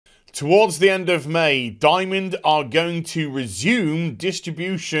Towards the end of May, Diamond are going to resume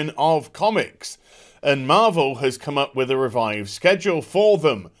distribution of comics, and Marvel has come up with a revived schedule for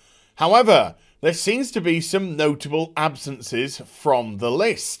them. However, there seems to be some notable absences from the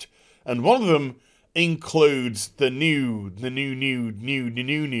list, and one of them includes the new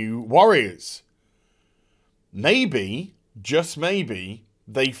Warriors. Maybe, just maybe,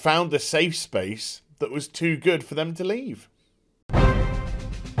 they found a safe space that was too good for them to leave.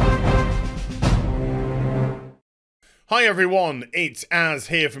 Hi everyone, it's Az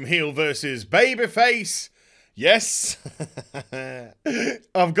here from HeelvsBabyface. Yes,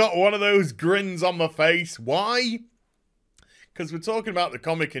 I've got one of those grins on my face. Why? Because we're talking about the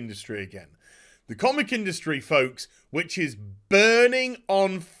comic industry again. The comic industry, folks, which is burning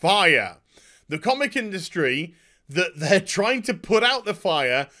on fire. The comic industry that they're trying to put out the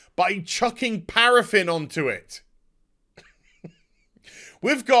fire by chucking paraffin onto it.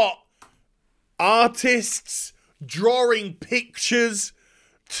 We've got artists drawing pictures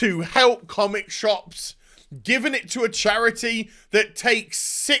to help comic shops, giving it to a charity that takes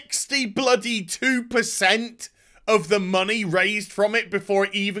 62% of the money raised from it before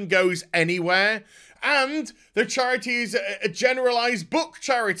it even goes anywhere. And the charity is a generalized book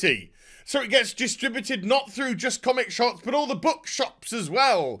charity. So it gets distributed not through just comic shops, but all the book shops as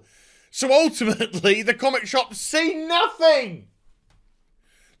well. So ultimately, the comic shops see nothing.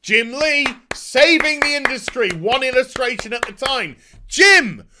 Jim Lee, saving the industry, one illustration at a time.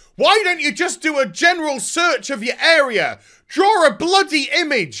 Jim, why don't you just do a general search of your area, draw a bloody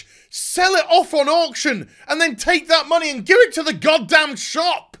image, sell it off on auction, and then take that money and give it to the goddamn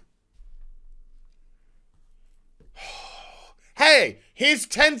shop? Hey, here's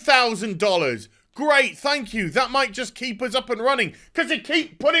 $10,000. Great, thank you. That might just keep us up and running, because they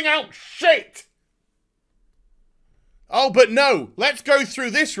keep putting out shit. Oh, but no, let's go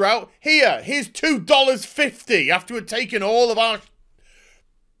through this route. Here's $2.50 after we've taken all of our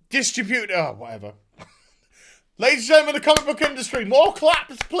whatever. Ladies and gentlemen of the comic book industry, more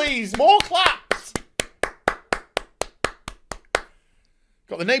claps, please. More claps.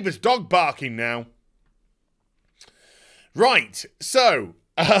 Got the neighbour's dog barking now. Right, so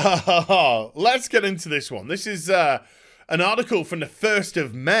let's get into this one. This is an article from the 1st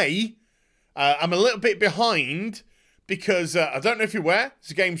of May. I'm a little bit behind because I don't know if you're aware,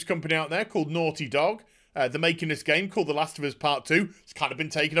 there's a games company out there called Naughty Dog. They're making this game called The Last of Us Part 2. It's kind of been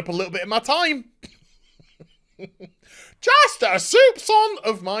taking up a little bit of my time. Just a soup-son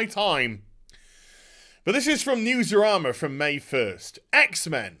of my time. But this is from Newsarama from May 1st.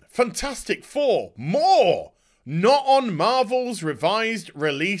 X-Men, Fantastic Four, more, not on Marvel's revised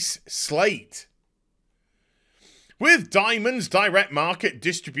release slate. With Diamond's direct market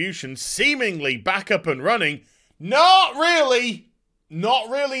distribution seemingly back up and running, not really. Not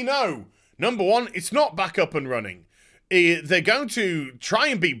really, no. Number one, it's not back up and running. They're going to try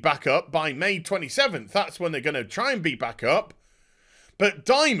and be back up by May 27th. That's when they're going to try and be back up. But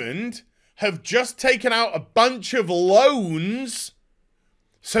Diamond have just taken out a bunch of loans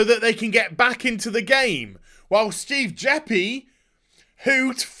so that they can get back into the game. While Steve Geppi,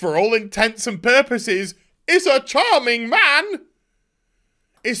 who, for all intents and purposes, is a charming man,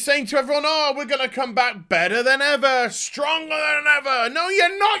 is saying to everyone, oh, we're going to come back better than ever, stronger than ever. No,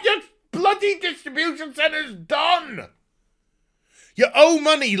 you're not. Your bloody distribution center's done. You owe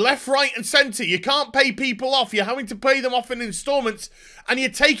money left, right, and centre. You can't pay people off. You're having to pay them off in installments, and you're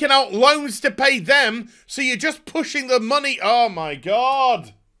taking out loans to pay them, so you're just pushing the money. Oh, my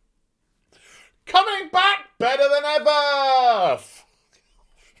God. Coming back better than ever.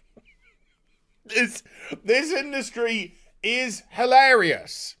 This industry is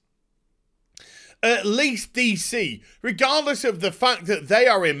hilarious. At least DC, regardless of the fact that they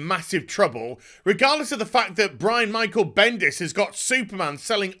are in massive trouble, regardless of the fact that Brian Michael Bendis has got Superman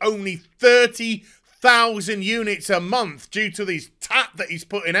selling only 30,000 units a month due to these tat that he's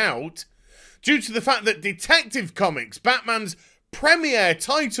putting out, due to the fact that Detective Comics, Batman's premier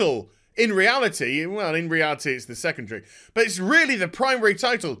title, in reality it's the secondary, but it's really the primary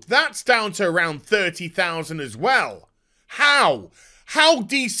title, that's down to around 30,000 as well. How? How,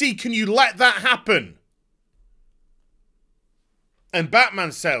 DC, can you let that happen? And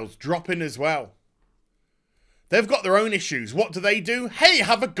Batman sales dropping as well. They've got their own issues. What do? Hey,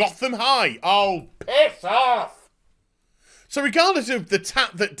 have a Gotham High. Oh, piss off. So regardless of the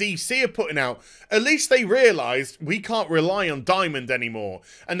tap that DC are putting out, at least they realised we can't rely on Diamond anymore.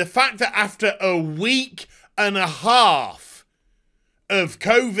 And the fact that after a week and a half of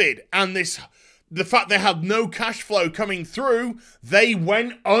COVID and the fact they had no cash flow coming through, they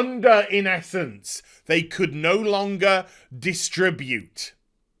went under in essence. They could no longer distribute.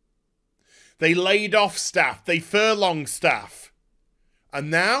 They laid off staff. They furlonged staff. And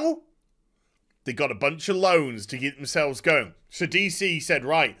now they got a bunch of loans to get themselves going. So DC said,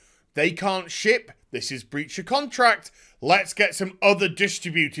 right, they can't ship. This is breach of contract. Let's get some other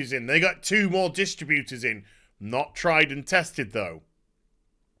distributors in. They got 2 more distributors in. Not tried and tested, though.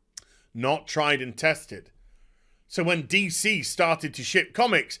 Not tried and tested. So when DC started to ship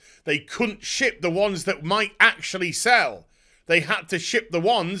comics, they couldn't ship the ones that might actually sell. They had to ship the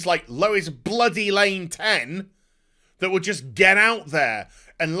ones like Lois Bloody Lane 10 that will just get out there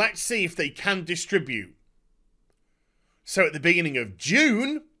and let's see if they can distribute. So at the beginning of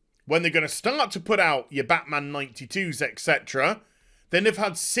June, when they're going to start to put out your Batman 92s, etc., then they've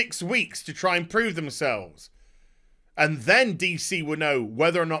had 6 weeks to try and prove themselves. And then DC will know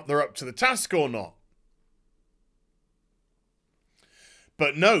whether or not they're up to the task or not.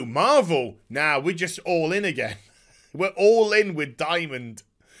 But no, Marvel, now we're just all in again. We're all in with Diamond.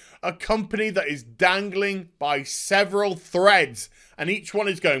 A company that is dangling by several threads. And each one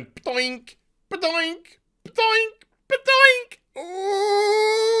is going, ba-doink, ba-doink, ba-doink, ba-doink.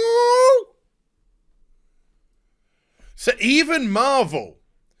 Ooh. So even Marvel,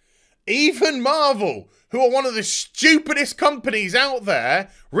 who are one of the stupidest companies out there,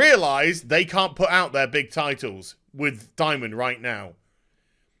 realise they can't put out their big titles with Diamond right now.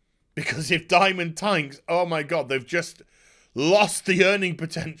 Because if Diamond tanks, oh my god, they've just lost the earning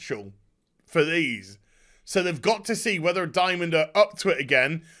potential for these. So they've got to see whether Diamond are up to it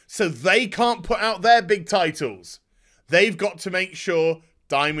again, so they can't put out their big titles. They've got to make sure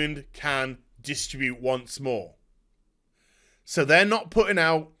Diamond can distribute once more. So they're not putting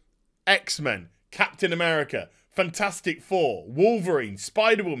out X-Men, Captain America, Fantastic Four, Wolverine,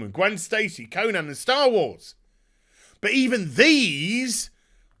 Spider-Woman, Gwen Stacy, Conan and Star Wars. But even these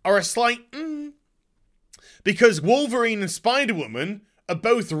are a slight because Wolverine and Spider-Woman are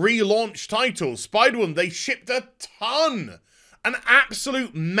both relaunched titles. Spider-Woman, they shipped a ton, an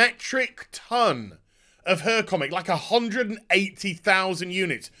absolute metric ton of her comic, like 180,000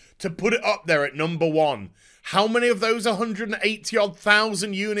 units to put it up there at #1. How many of those 180-odd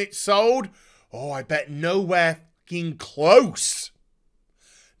thousand units sold? Oh, I bet nowhere fucking close.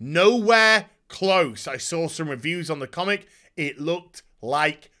 Nowhere close. I saw some reviews on the comic. It looked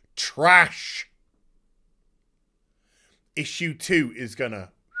like trash. Issue 2 is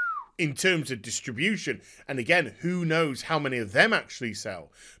gonna, in terms of distribution, and again, who knows how many of them actually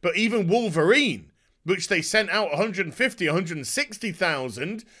sell. But even Wolverine, which they sent out 150,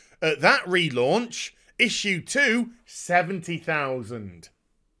 160,000 at that relaunch, issue 2, 70,000.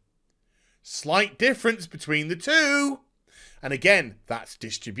 Slight difference between the two. And again, that's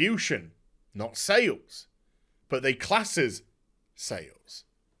distribution, not sales. But they class as sales.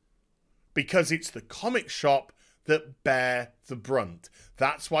 Because it's the comic shop that bear the brunt.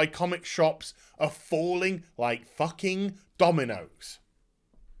 That's why comic shops are falling like fucking dominoes.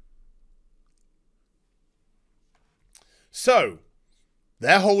 So,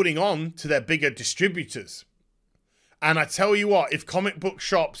 they're holding on to their bigger distributors. And I tell you what, if comic book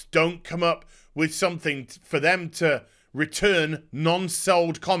shops don't come up with something for them to return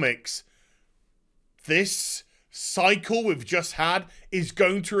non-sold comics, this cycle we've just had is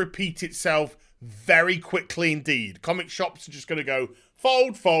going to repeat itself very quickly indeed. Comic shops are just going to go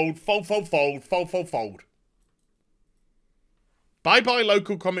fold, fold, fold, fold, fold, fold, fold, fold. Bye-bye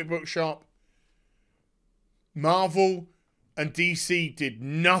local comic book shop. Marvel and DC did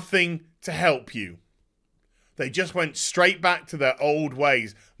nothing to help you. They just went straight back to their old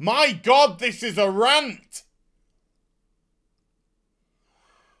ways. My God, this is a rant.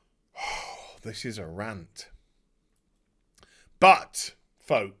 This is a rant. But,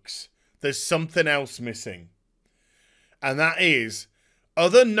 folks, there's something else missing. And that is,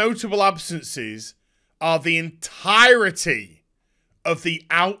 other notable absences are the entirety of the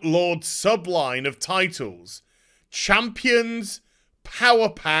outlawed subline of titles. Champions, Power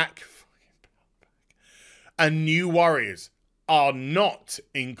Pack, and New Warriors are not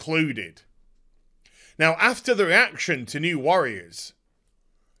included. Now, after the reaction to New Warriors,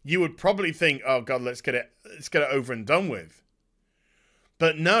 you would probably think, oh God, let's get it over and done with.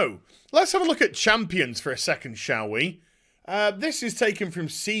 But no. Let's have a look at Champions for a second, shall we? This is taken from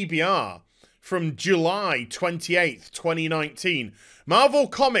CBR from July 28th, 2019. Marvel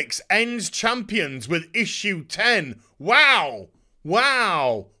Comics ends Champions with issue 10. Wow!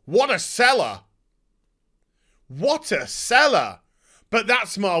 Wow! What a seller! What a seller! But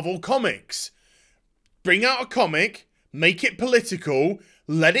that's Marvel Comics. Bring out a comic, make it political,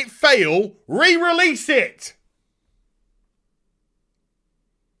 let it fail, re-release it!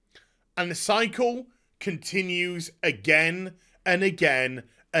 And the cycle continues again and again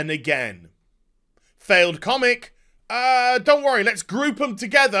and again. failed comic. Don't worry, let's group them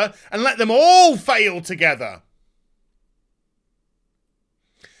together and let them all fail together.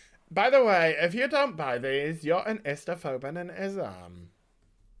 By the way, if you don't buy these, you're an istaphobe and an ism.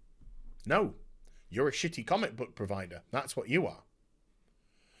 No, you're a shitty comic book provider. That's what you are.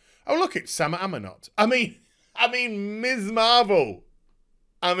 Oh, look, it's Sam Amonot. I mean, Ms. Marvel.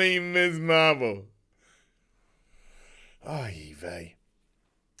 Ms. Marvel. Ay vey.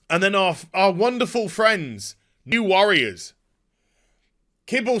 And then our wonderful friends, New Warriors.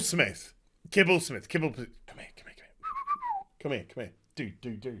 Kibblesmith. Come here.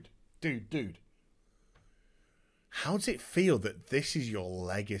 Dude. How does it feel that this is your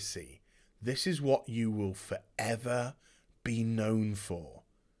legacy? This is what you will forever be known for.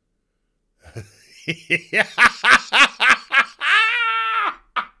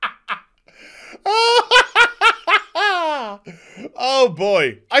 Oh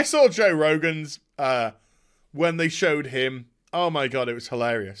boy. I saw Joe Rogan's when they showed him. Oh my god, it was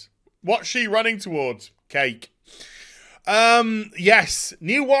hilarious. What's she running towards? Cake. Yes,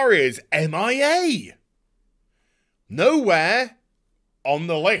 New Warriors, MIA. Nowhere on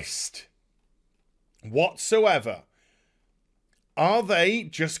the list whatsoever. Are they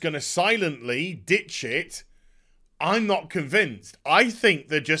just going to silently ditch it? I'm not convinced. I think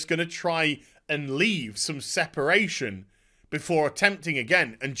they're just going to try and leave some separation before attempting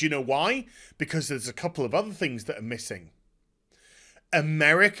again. And do you know why? Because there's a couple of other things that are missing.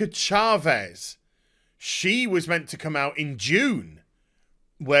 America Chavez. She was meant to come out in June.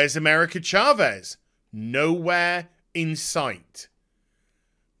 Where's America Chavez? Nowhere in sight.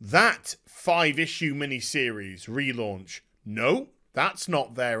 That 5-issue miniseries relaunch. No, that's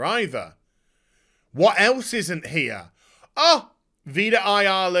not there either. What else isn't here? Oh, Vida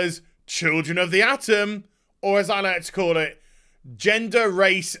Ayala's Children of the Atom, or as I like to call it, gender,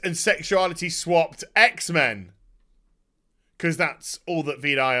 race, and sexuality swapped X-Men. Because that's all that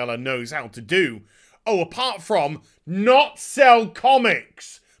Vida Ayala knows how to do. Oh, apart from not sell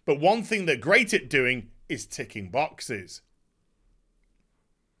comics. But one thing they're great at doing is ticking boxes.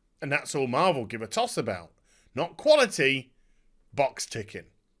 And that's all Marvel give a toss about. Not quality, box ticking.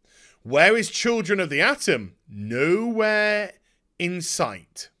 Where is Children of the Atom? Nowhere in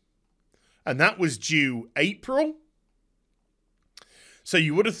sight. And that was due April. So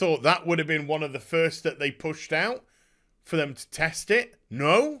you would have thought that would have been one of the first that they pushed out for them to test it.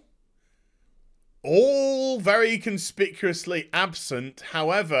 No. All very conspicuously absent.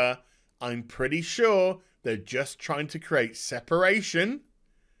 However, I'm pretty sure they're just trying to create separation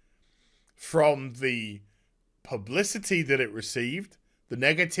from the publicity that it received, the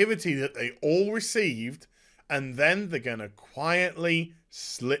negativity that they all received, and then they're going to quietly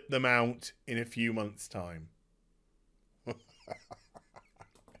slip them out in a few months' time.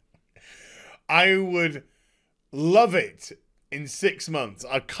 I would love it in 6 months.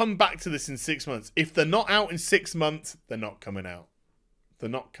 I'll come back to this in 6 months. If they're not out in 6 months, they're not coming out. They're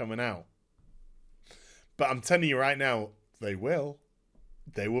not coming out. But I'm telling you right now, they will.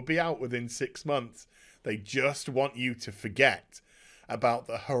 They will be out within 6 months. They just want you to forget about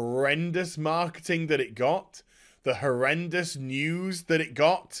the horrendous marketing that it got, the horrendous news that it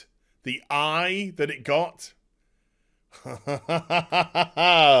got, the eye that it got.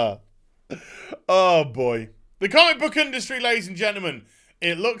 Oh boy. The comic book industry, ladies and gentlemen,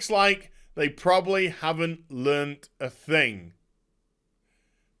 it looks like they probably haven't learnt a thing.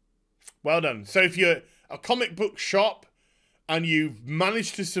 Well done. So if you're a comic book shop and you've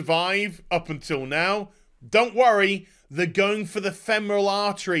managed to survive up until now, don't worry, they're going for the femoral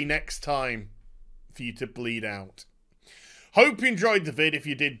artery next time for you to bleed out. Hope you enjoyed the vid. If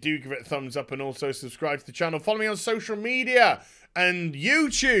you did, do give it a thumbs up and also subscribe to the channel. Follow me on social media and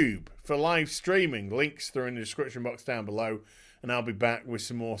YouTube for live streaming. Links are in the description box down below. And I'll be back with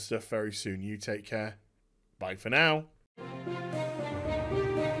some more stuff very soon. You take care. Bye for now.